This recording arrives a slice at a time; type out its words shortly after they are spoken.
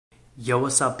Yo,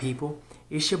 what's up, people?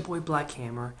 It's your boy Black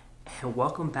Hammer, and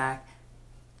welcome back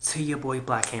to your boy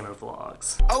Black Hammer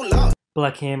Vlogs. Oh, Lord.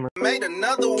 Black Hammer Made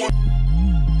another one.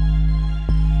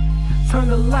 Turn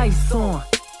the lights on.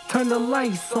 Turn the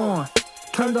lights on.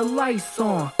 Turn the lights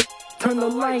on. Turn the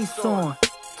lights on.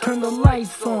 Turn the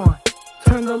lights on.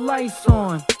 Turn the lights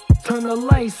on. Turn the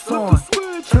lights on.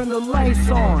 Turn the lights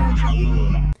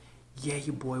on. Yeah,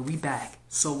 your boy, we back.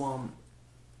 So,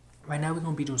 right now we're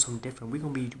gonna be doing something different. We're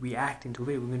gonna be reacting to a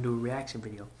video. We're gonna do a reaction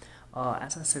video.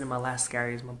 As I said in my last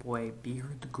scary, is my boy Be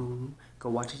Heard the Guru. Go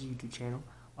watch his YouTube channel.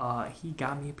 He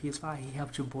got me a PS5. He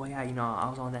helped your boy out. You know, I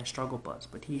was on that struggle bus,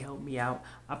 but he helped me out.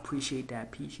 I appreciate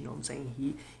that piece. You know what I'm saying?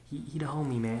 He the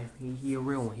homie, man. He a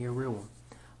real one. He a real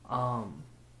one.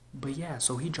 But yeah,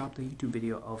 so he dropped a YouTube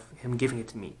video of him giving it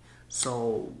to me.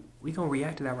 So we gonna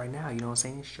react to that right now. You know what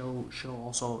I'm saying? Show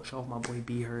off my boy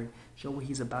Be Heard. Show what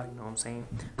he's about. You know what I'm saying?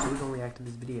 So we gonna react to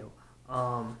this video.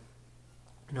 You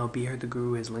know, Be Heard the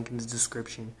Guru. His link in the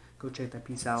description. Go check that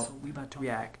piece out. So we about to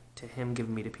react to him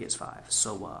giving me the PS5.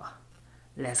 So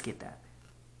let's get that.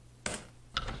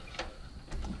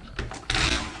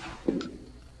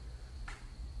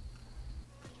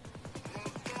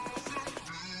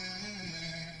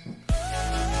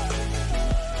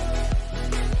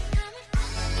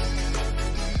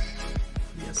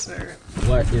 Yes, sir.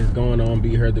 What is going on?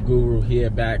 Be Heard the Guru here,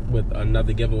 back with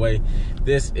another giveaway.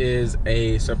 This is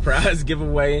a surprise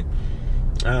giveaway.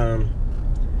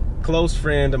 Close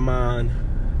friend of mine,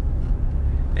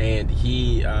 and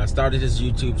he started his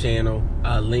YouTube channel.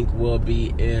 Link will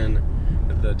be in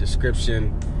the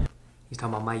description. He's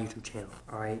talking about my YouTube channel.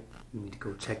 All right, you need to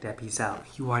go check that piece out.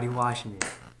 You already watching it.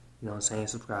 You know what I'm saying?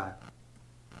 Subscribe.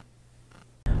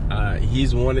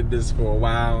 He's wanted this for a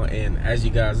while, and as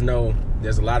you guys know,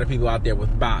 there's a lot of people out there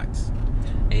with bots,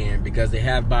 and because they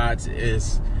have bots,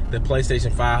 the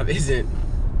PlayStation 5 isn't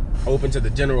open to the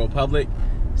general public.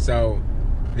 So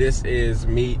this is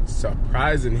me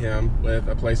surprising him with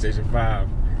a PlayStation 5.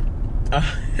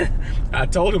 I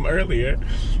told him earlier,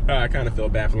 I kind of feel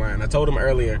bad for lying. I told him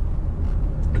earlier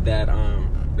that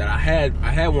that I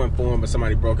had one for him, but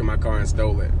somebody broke in my car and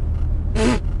stole it.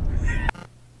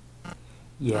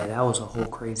 Yeah, that was a whole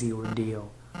crazy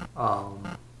ordeal.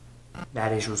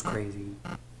 That issue was crazy.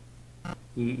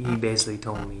 He basically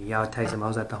told me, yeah, I texted him, I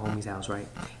was at the homie's house, right?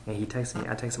 And he texted me,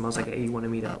 I texted him, I was like, hey, you want to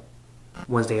meet up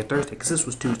Wednesday or Thursday? Because this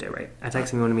was Tuesday, right? I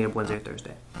texted him, you want to meet up Wednesday or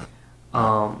Thursday?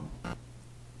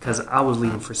 Because I was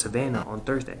leaving for Savannah on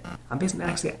Thursday. I'm basically,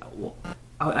 actually, well,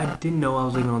 I didn't know I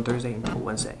was leaving on Thursday until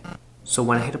Wednesday. So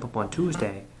when I hit up on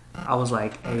Tuesday, I was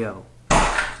like, hey, yo,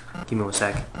 give me 1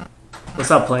 second. What's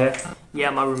up, player? Yeah,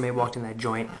 my roommate walked in that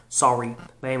joint. Sorry.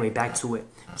 But anyway, back to it.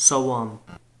 So,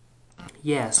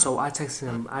 yeah, so I texted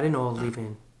him. I didn't know I was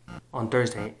leaving on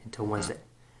Thursday until Wednesday.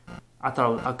 I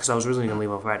thought, because I was originally going to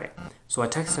leave on Friday. So I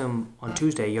texted him on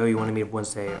Tuesday, yo, you want to meet up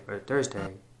Wednesday or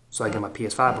Thursday so I get my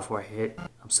PS5 before I hit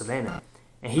Savannah.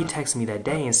 And he texted me that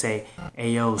day and say,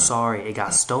 hey, yo, sorry, it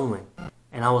got stolen.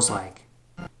 And I was like,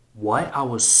 what? I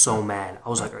was so mad. I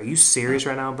was like, are you serious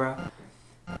right now, bro?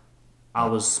 I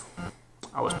was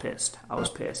pissed. I was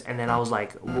pissed. And then I was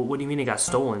like, well, what do you mean it got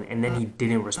stolen? And then he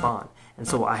didn't respond. And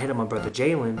so I hit up my brother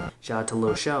Jalen, shout out to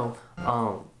Lil Show,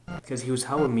 because he was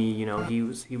helping me, you know, he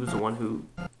was the one who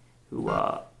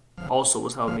also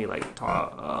was helping me, like,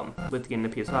 with getting the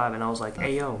PS5. And I was like,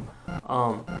 hey, yo,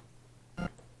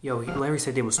 Larry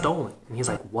said they were stolen. And he's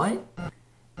like, what?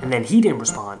 And then he didn't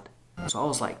respond. So I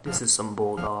was like, this is some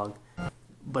bulldog.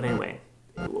 But anyway,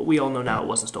 we all know now it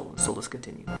wasn't stolen, so let's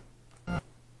continue.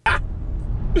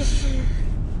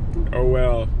 Oh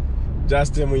well,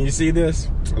 Justin, when you see this,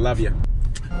 I love you.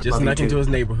 Just snuck into his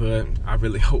neighborhood. I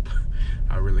really hope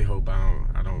I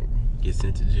don't get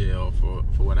sent to jail for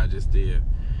what I just did.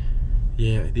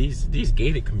 Yeah, these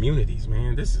gated communities,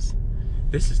 man, this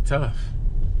is tough.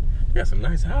 We got some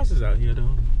nice houses out here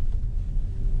though.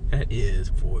 That is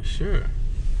for sure.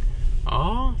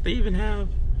 Oh, they even have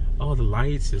all the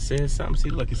lights. It says something. See,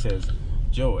 look, it says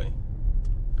Joy.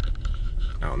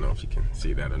 I don't know if you can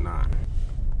see that or not.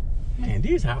 Man,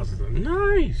 these houses are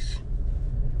nice.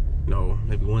 No,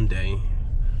 maybe one day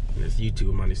when this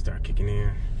YouTube money start kicking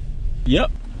in.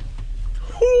 Yep.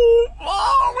 Ooh,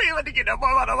 oh, we about to get that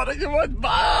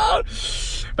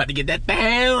about to get that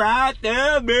thing right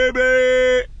there,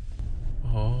 baby.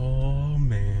 Oh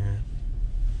man.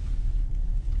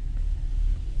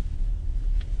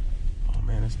 Oh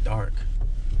man, it's dark.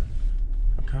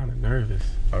 I'm kind of nervous.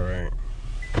 All right.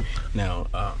 Now,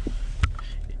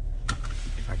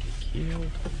 if I get killed,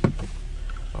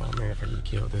 oh man, if I get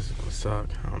killed, this is gonna suck.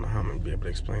 I don't know how I'm gonna be able to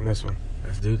explain this one.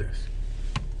 Let's do this.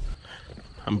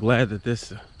 I'm glad that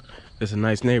this It's a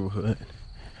nice neighborhood.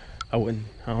 I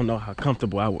don't know how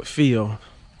comfortable I would feel,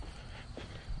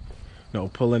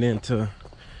 pulling into,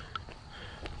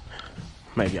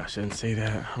 maybe I shouldn't say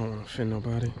that. I don't want to offend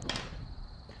nobody.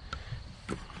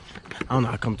 I don't know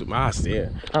how comfortable I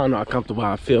don't know how comfortable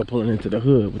I feel pulling into the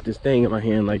hood with this thing in my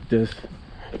hand like this.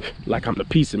 Like I'm the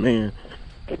pizza man.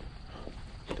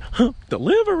 Huh,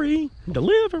 delivery.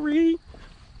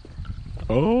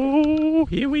 Oh,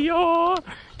 here we are.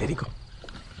 There he go.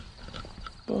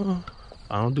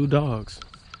 I don't do dogs.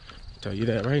 I'll tell you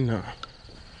that right now.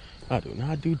 I do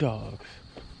not do dogs.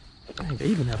 Dang, they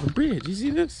even have a bridge. You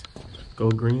see this?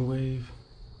 Go green wave.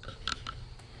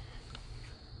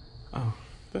 Oh,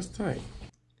 that's tight.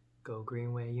 Go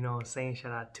Greenway, you know what I'm saying?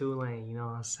 Shout out Tulane, you know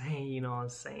what I'm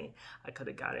saying? I could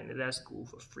have got into that school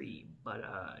for free, but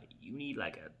you need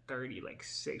like a 30, like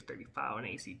 6, 35 on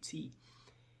ACT.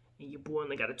 And your boy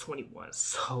only got a 21,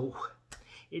 so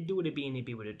it do what it be and it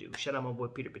be what it do. Shout out my boy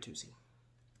Peter Bertuzzi.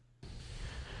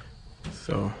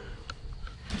 So,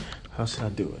 how should I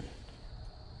do it?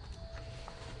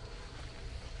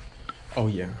 Oh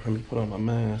yeah, let me put on my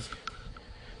mask.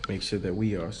 Make sure that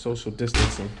we are social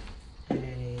distancing.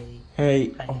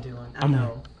 Hey, how you doing? I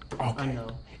know. Okay. I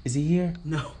know. Is he here?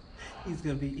 No, he's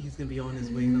gonna be on his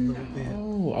way in a little bit.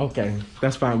 Oh, okay.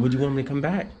 That's fine. Would you want me to come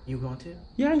back? You going to?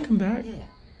 Yeah, I can come back.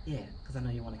 Yeah, because I know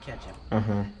you want to catch him.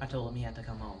 Uh-huh. I told him he had to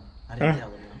come home. I didn't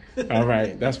tell him though. All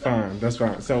right, that's fine.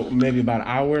 So maybe about an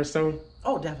hour or so?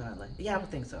 Oh, definitely. Yeah, I would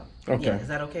think so. Okay. Yeah, is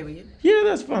that okay with you? Yeah,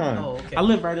 that's fine. Oh, okay. I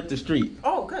live right up the street.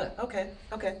 Oh, good. Okay.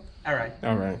 All right.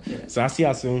 Yeah. So I'll see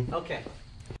y'all soon. Okay.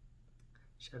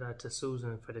 Shout out to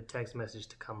Susan for the text message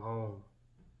to come home.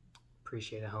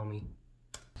 Appreciate it, homie.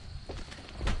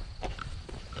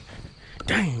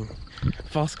 Dang.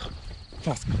 False call.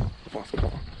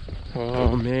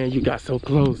 Oh, man, you got so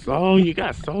close.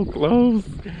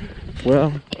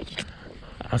 Well,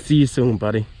 I'll see you soon,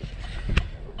 buddy.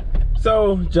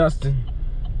 So, Justin,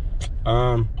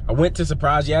 I went to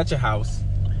surprise you at your house.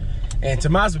 And to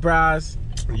my surprise,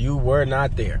 you were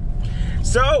not there.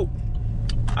 So,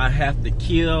 I have to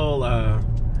kill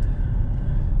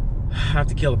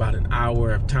about an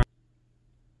hour of time.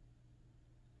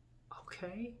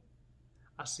 Okay,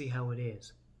 I see how it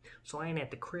is. So I ain't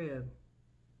at the crib,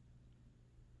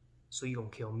 so you gonna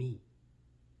kill me.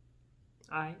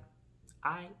 Alright,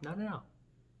 no.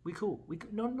 We cool.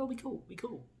 No, we cool.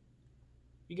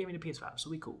 You gave me the PS5, so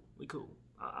we cool.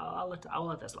 I'll let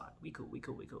that slide. We cool.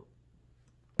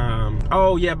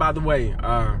 Oh yeah, by the way,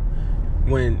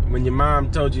 when your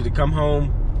mom told you to come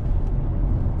home,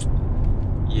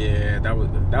 yeah, that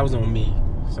was on me.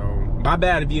 So my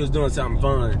bad if you was doing something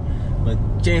fun, but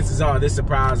chances are this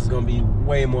surprise is gonna be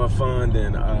way more fun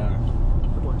than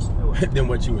It was. than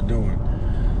what you were doing. It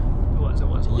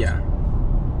was. Yeah.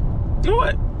 You know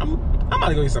what? I'm about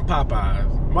to go get some Popeyes.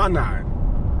 Why not?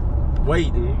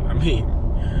 Waiting. I mean,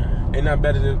 ain't nothing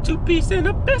better than 2 piece and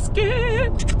a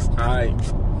biscuit. All right,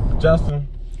 Justin.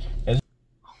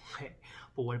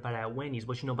 But what about that Wendy's?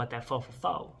 What you know about that 4 for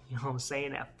 4? You know what I'm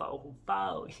saying? That 4 for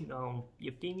 4. You know,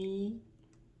 you feel me?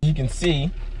 You can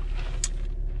see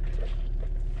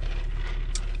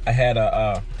I had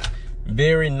a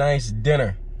very nice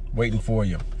dinner waiting for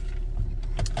you.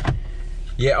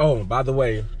 Yeah, oh, by the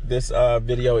way, this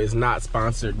video is not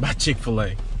sponsored by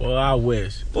Chick-fil-A. Well, I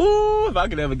wish. Ooh, if I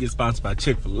could ever get sponsored by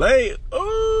Chick-fil-A.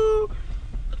 Ooh.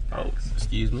 Oh,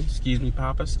 excuse me,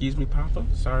 Papa.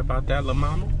 Sorry about that, La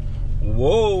Mama.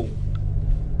 Whoa.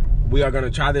 We are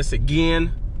gonna try this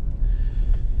again.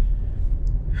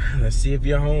 Let's see if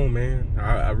you're home, man.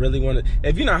 I really want to.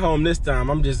 If you're not home this time,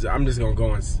 I'm just gonna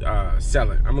go and sell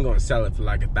it. I'm gonna sell it for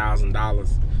like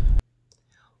 $1,000.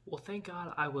 Well, thank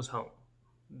God I was home,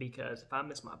 because if I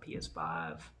missed my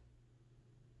PS5,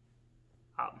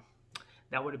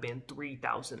 that would have been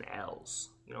 3,000 L's.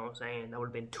 You know what I'm saying? That would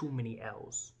have been too many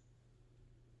L's.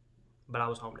 But I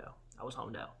was home though.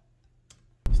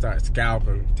 Start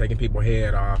scalping, taking people's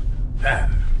head off.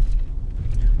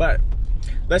 But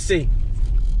let's see.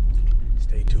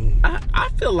 Stay tuned. I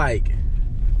feel like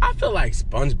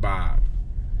SpongeBob.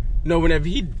 You know, whenever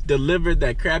he delivered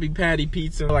that Krabby Patty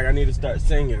pizza, like I need to start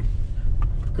singing.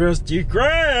 Krusty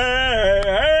Krab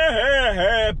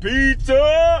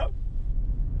pizza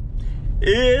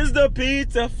is the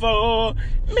pizza for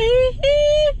me.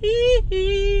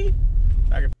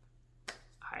 Alright,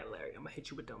 Larry, I'm gonna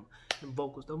hit you with them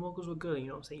vocals. The vocals were good, you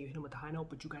know what I'm saying? You hit him with the high note,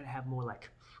 but you gotta have more like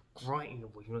grunt in your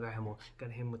voice. You know,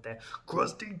 gotta hit him with that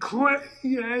Krusty Krab.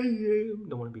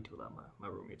 Don't wanna be too loud. My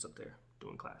roommate's up there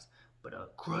doing class. But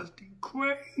Krusty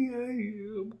Krab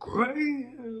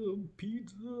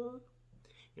pizza.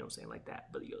 You know what I'm saying? Like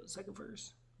that. But the second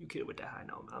verse, You kidding with that high?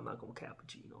 No, I'm not gonna cap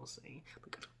with you. You know what I'm saying?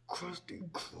 But got a crusty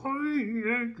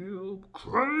crab.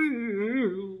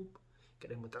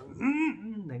 Got him with that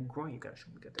grunt. You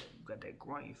got that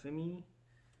grunt. You feel me?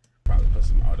 Probably put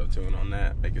some auto tune on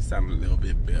that, make it sound a little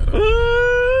bit better.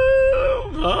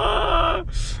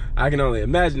 I can only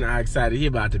imagine how excited he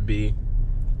about to be,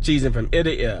 cheesing from ear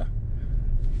to ear.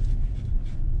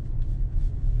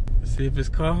 Let's see if it's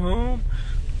caught home.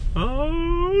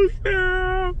 Oh,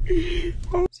 snap.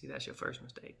 See, that's your first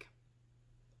mistake.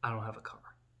 I don't have a car.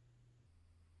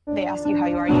 They ask you how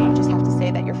you are, you just have to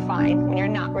say that you're fine when you're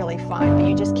not really fine, but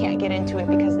you just can't get into it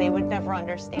because they would never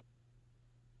understand.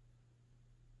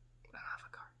 I don't have a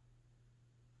car.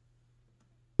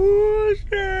 Oh,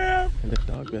 snap. And the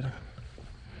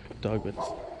dog better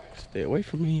stay away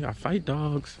from me. I fight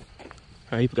dogs.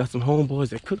 I even got some homeboys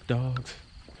that cook dogs.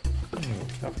 Oh,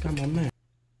 I forgot my man.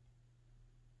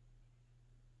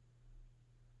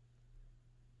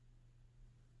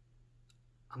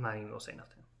 I'm not even gonna say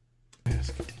nothing.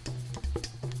 Mask.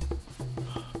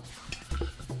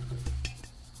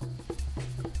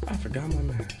 I forgot my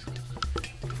mask.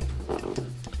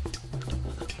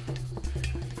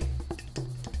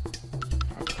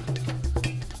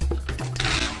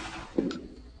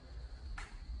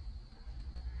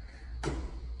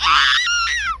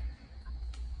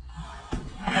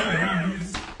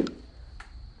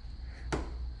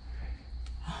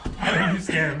 You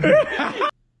scared me.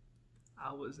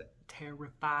 I was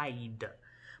terrified.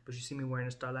 But you see me wearing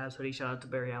a Star Labs hoodie. Shout out to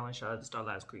Barry Allen. Shout out to Star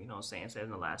Labs crew. You know what I'm saying? Said in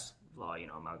the last vlog, you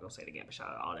know, I'm not going to say it again. But shout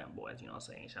out to all them boys. You know what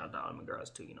I'm saying? Shout out to all them girls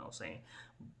too. You know what I'm saying?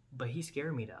 But he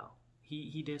scared me though.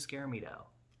 He did scare me though.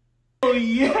 Oh,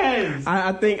 yes.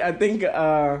 I think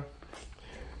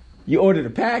you ordered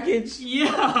a package?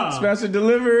 Yeah. Special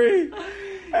delivery?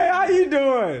 Hey, how you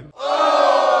doing?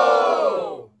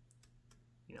 Oh!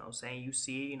 You know what I'm saying? You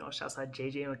see, you know, shouts out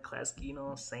JJ McCleskey, you know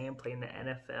what I'm saying? Playing the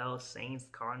NFL, Saints,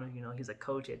 Cardinals, you know, he's a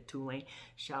coach at Tulane.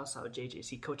 Shouts out JJ,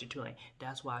 see, coach at Tulane.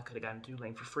 That's why I could have gotten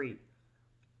Tulane for free.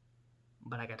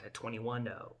 But I got that 21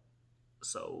 though.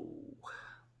 So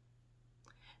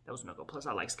that was no go. Plus,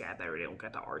 I like Scat better. They don't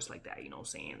got the arts like that, you know what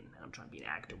I'm saying? And I'm trying to be an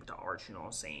actor with the arts, you know what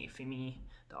I'm saying? Feel me?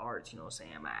 The arts, you know what I'm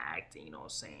saying? I'm acting, you know what I'm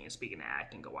saying? Speaking of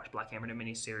acting, go watch Black Hammer, the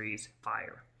miniseries.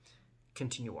 Fire.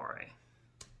 Continue, RA.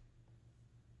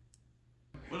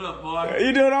 What up, boy?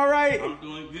 You doing all right? I'm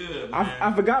doing good, man.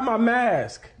 I forgot my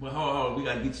mask. Well, hold on. We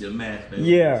gotta get you a mask, baby.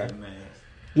 Yeah.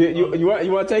 Get you a mask.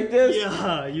 You want to take this?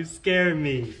 Yeah, you scared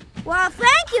me. Well,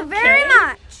 thank you very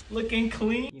much. Looking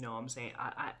clean. You know what I'm saying?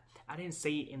 I didn't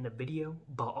say it in the video,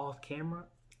 but off camera,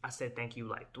 I said thank you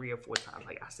like 3 or 4 times.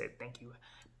 Like I said thank you.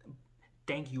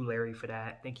 Thank you, Larry, for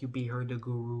that. Thank you, Be Heard the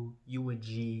Guru, you and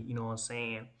G, you know what I'm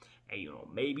saying? And, you know,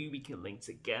 maybe we can link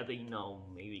together, you know,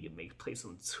 maybe we can play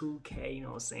some 2K, you know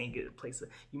what I'm saying? Get a place,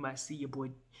 you might see your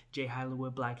boy Jay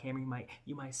Hyler Black Hammer,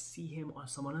 you might see him on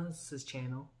someone else's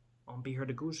channel, on Be Heard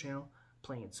the Guru's channel,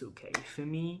 playing 2K, you feel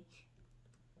me?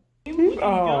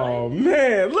 Oh,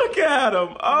 man, look at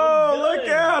him. Oh, look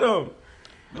at him.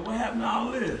 But what happened to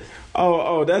all this?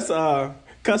 Oh, that's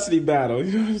custody battle.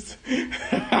 You know what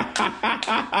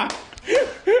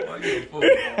I'm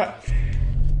saying?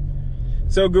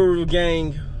 So, Guru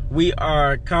Gang, we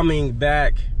are coming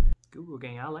back. Guru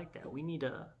Gang, I like that. We need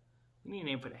a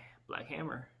name for the Black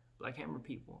Hammer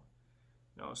people.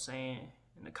 You know what I'm saying?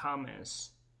 In the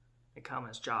comments,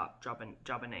 drop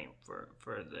a name for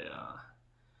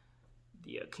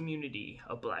the community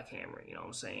of Black Hammer. You know what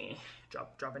I'm saying?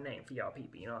 Drop a name for y'all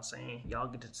people. You know what I'm saying? Y'all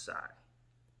get to decide.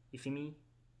 You feel me?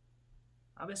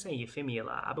 I've been saying you feel me a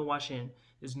lot. I've been watching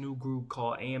this new group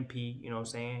called AMP, you know what I'm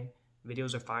saying?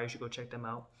 Videos are fire, you should go check them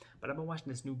out. But I've been watching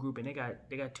this new group and they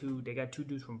got two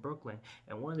dudes from Brooklyn.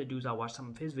 And one of the dudes, I watched some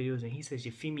of his videos and he says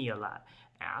you feel me a lot.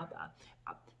 And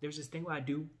there's this thing where I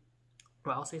do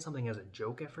where I'll say something as a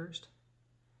joke at first.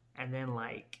 And then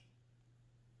like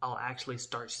I'll actually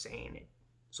start saying it.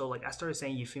 So like I started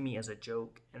saying you feel me as a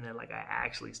joke and then like I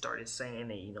actually started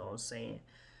saying it, you know what I'm saying?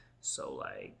 So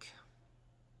like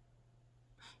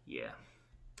yeah.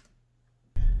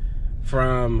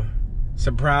 From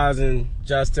surprising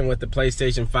Justin with the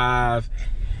PlayStation 5,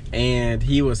 and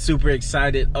he was super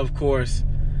excited, of course.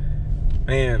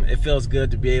 Man, it feels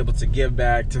good to be able to give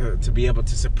back, to be able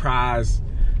to surprise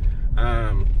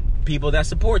people that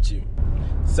support you.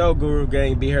 So Guru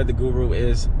Gang, Be Heard the Guru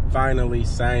is finally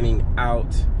signing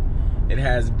out. It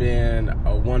has been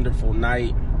a wonderful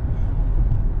night.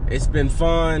 It's been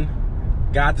fun.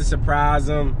 Got to surprise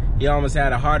him. He almost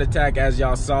had a heart attack, as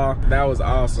y'all saw. That was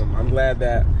awesome. I'm glad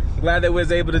that we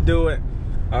was able to do it.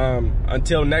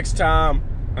 Until next time,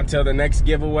 until the next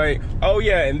giveaway. Oh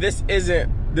yeah, and this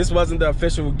wasn't the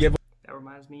official giveaway. That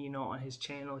reminds reminds me, on his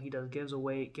channel, he does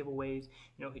giveaways.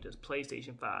 He does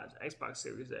PlayStation 5s, Xbox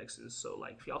Series X's. So,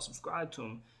 like, if y'all subscribe to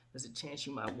him, there's a chance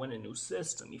you might win a new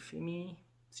system. You feel me?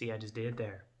 See, I just did it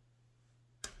there.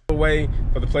 Away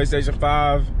for the PlayStation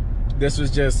 5. This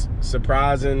was just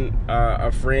surprising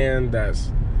a friend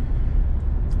that's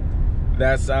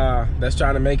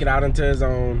trying to make it out into his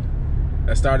own,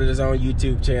 that started his own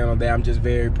YouTube channel that I'm just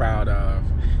very proud of.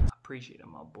 I appreciate it,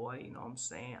 my boy. You know what I'm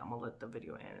saying? I'm gonna let the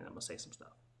video end and I'm gonna say some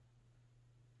stuff.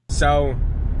 So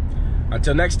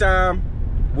until next time,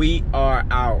 we are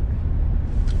out.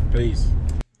 Peace.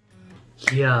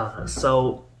 Yeah,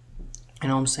 so you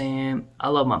know what I'm saying? I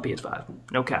love my PS5.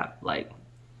 No cap. Like,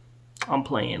 I'm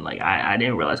playing. Like, I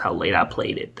didn't realize how late I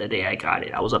played it the day I got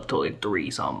it. I was up till like 3,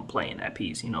 so I'm playing that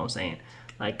piece. You know what I'm saying?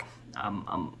 Like,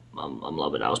 I'm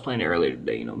loving it. I was playing it earlier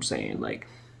today. You know what I'm saying? Like,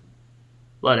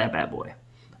 love that bad boy.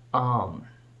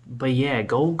 But yeah,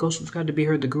 go subscribe to Be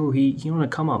Heard the Guru. He on the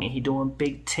come up. He doing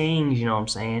big things. You know what I'm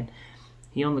saying?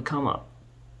 He on the come up.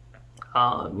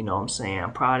 You know what I'm saying?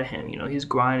 I'm proud of him. He's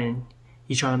grinding.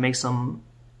 He's trying to make some.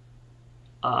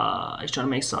 You know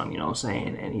what I'm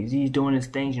saying? And he's doing his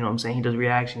things, you know what I'm saying? He does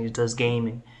reactions, he does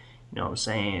gaming, you know what I'm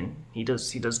saying? He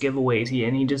does giveaways,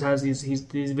 he just has these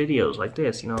videos like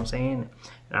this, you know what I'm saying?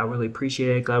 And I really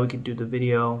appreciate it. Glad we could do the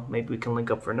video. Maybe we can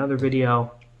link up for another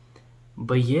video.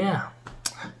 But yeah,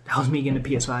 that was me getting the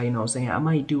PS5, you know what I'm saying? I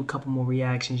might do a couple more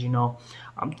reactions,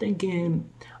 I'm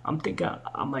thinking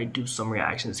I might do some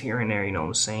reactions here and there, you know what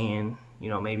I'm saying?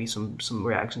 Maybe some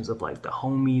reactions of like the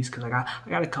homies, because I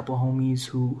got a couple homies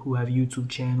who have YouTube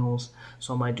channels,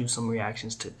 so I might do some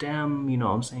reactions to them, you know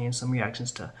what I'm saying? Some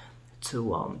reactions to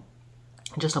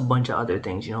just a bunch of other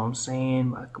things, you know what I'm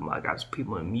saying? I got some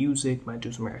people in music, might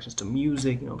do some reactions to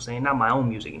music, you know what I'm saying? Not my own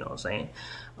music, you know what I'm saying?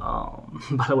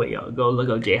 By the way, y'all, go look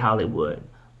up J Hollywood.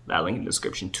 That link in the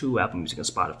description too, Apple Music and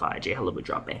Spotify. J Hollywood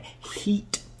dropping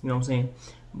heat, you know what I'm saying?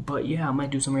 But yeah, I might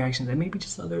do some reactions and maybe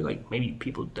just other, like, maybe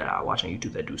people that I watch on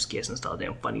YouTube that do skits and stuff,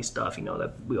 damn funny stuff,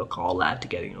 that we'll call laugh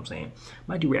together, you know what I'm saying?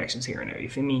 Might do reactions here and there, you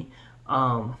feel me?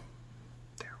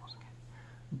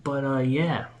 But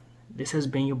yeah, this has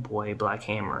been your boy, Black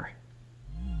Hammer.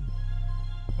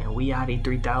 And we out at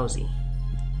 3000.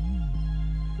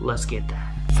 Let's get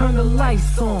that. Turn the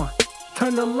lights on.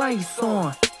 Turn the lights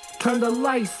on. Turn the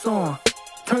lights on.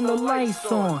 Turn the lights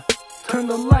on. Turn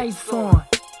the lights on.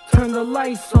 Turn the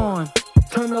lights on.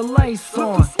 Turn the lights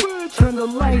on. Turn the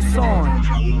lights on.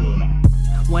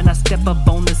 When I step up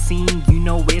on the scene,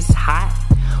 it's hot.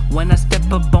 When I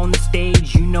step up on the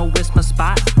stage, it's my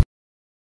spot.